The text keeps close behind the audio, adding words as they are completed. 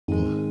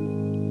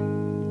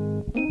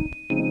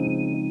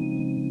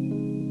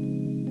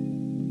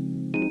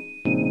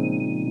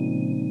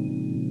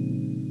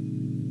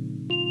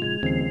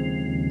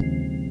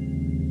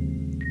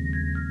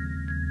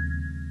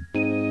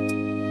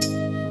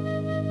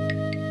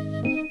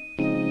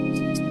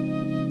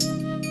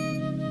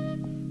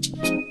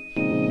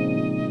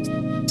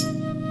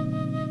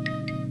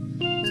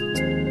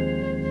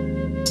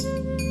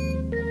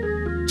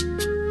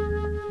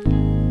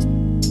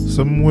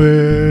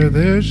Somewhere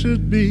there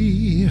should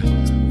be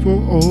for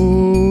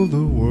all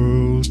the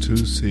world to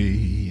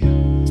see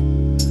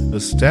a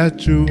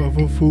statue of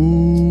a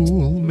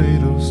fool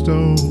made of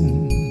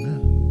stone,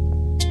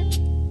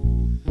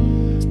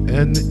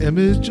 an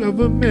image of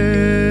a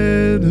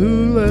man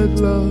who let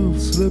love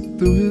slip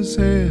through his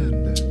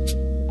hand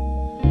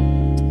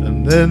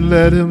and then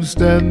let him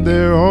stand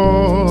there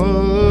all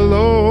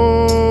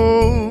alone.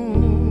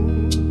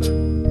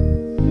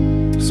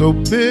 So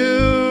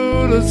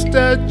build a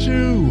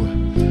statue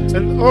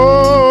and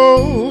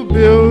oh,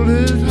 build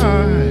it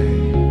high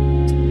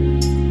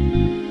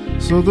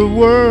so the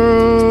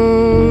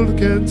world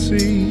can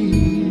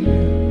see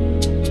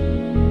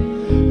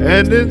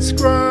and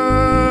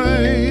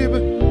inscribe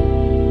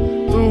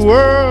the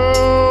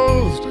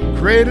world's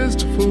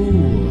greatest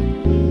fool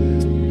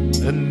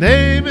and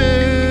name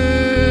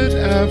it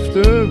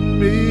after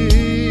me.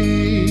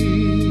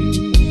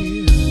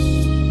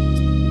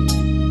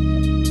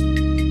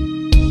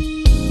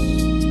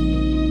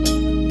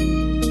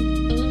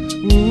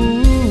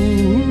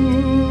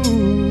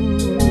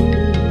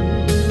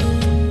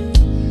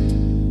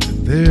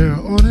 There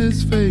on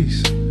his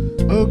face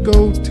a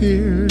gold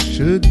tear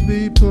should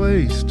be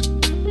placed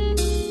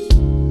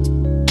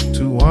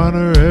to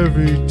honor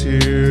every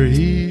tear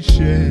he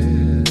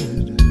shed.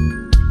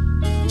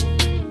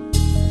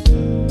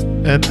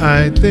 And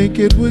I think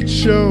it would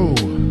show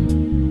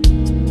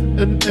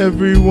and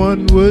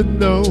everyone would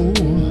know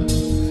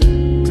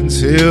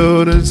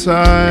concealed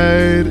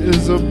inside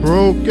is a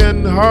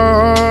broken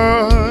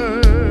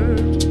heart.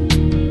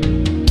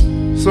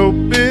 So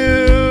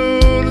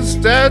build a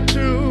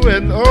statue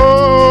and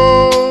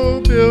oh,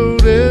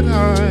 build it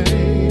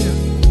high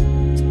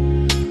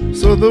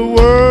so the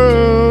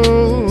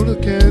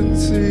world can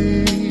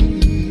see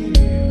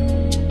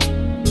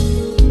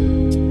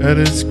and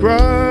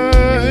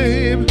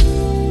inscribe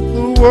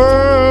the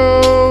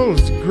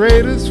world's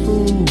greatest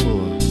fool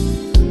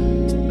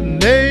and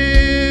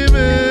name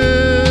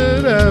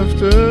it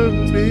after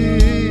me.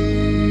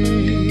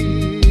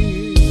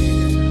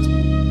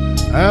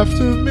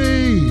 After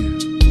me,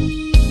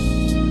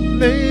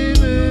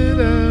 name it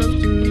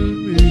after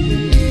me.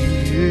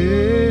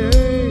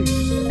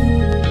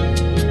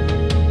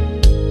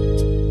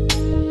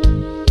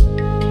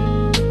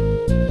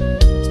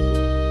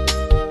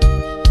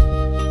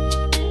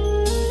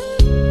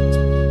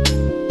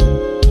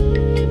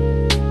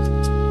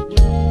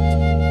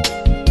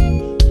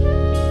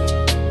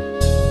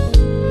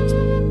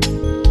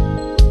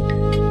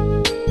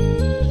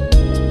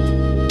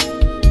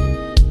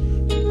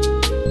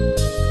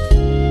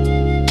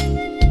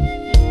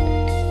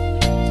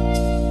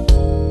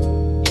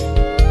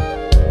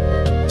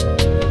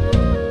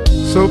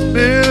 So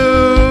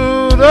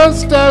build a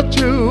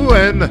statue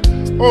and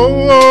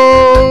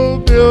oh,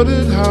 build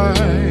it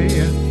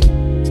high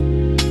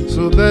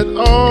so that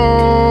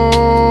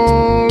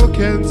all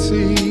can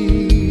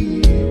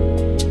see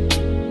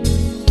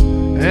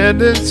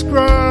and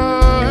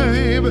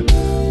inscribe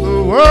the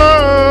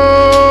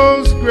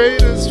world's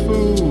greatest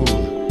fool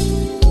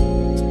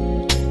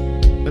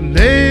and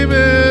name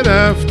it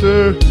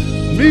after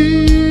me.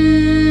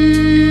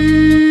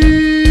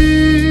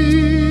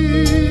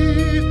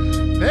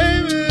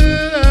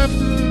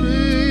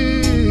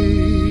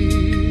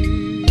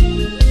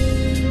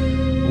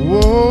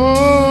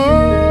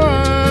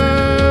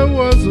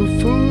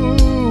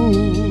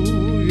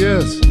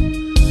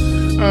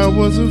 I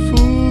was a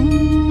fool.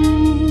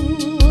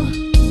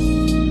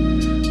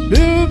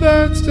 Build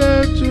that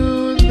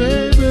statue and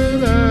name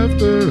it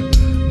after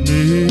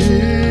me.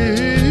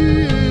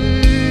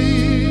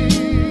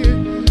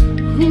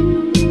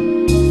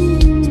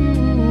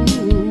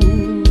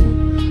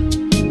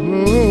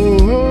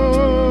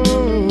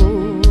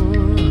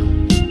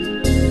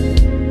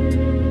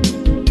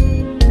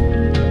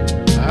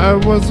 I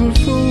was a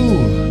fool.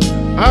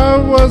 I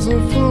was a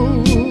fool.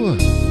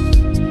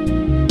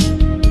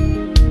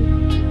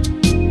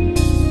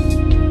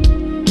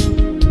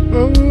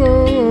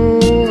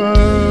 Oh, I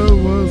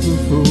was a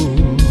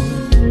fool.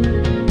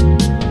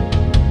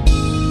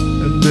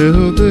 And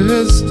build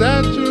this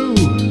statue,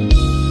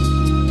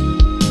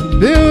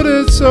 build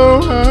it so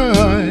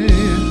high,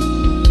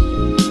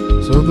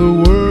 so the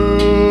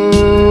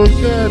world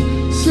can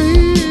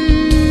see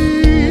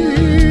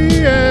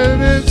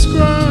and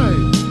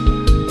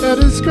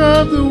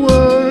inscribe the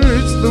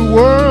words, the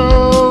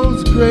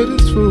world's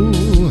greatest fool.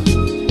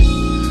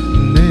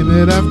 Name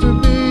it after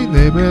me,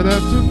 name it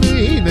after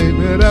me,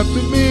 name it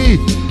after me,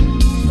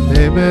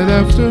 name it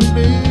after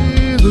me,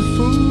 the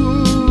fool.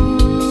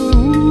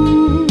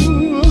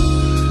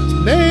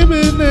 Name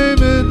it,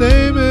 name it,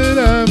 name it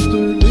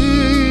after me.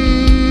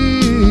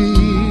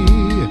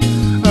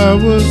 I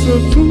was a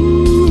fool.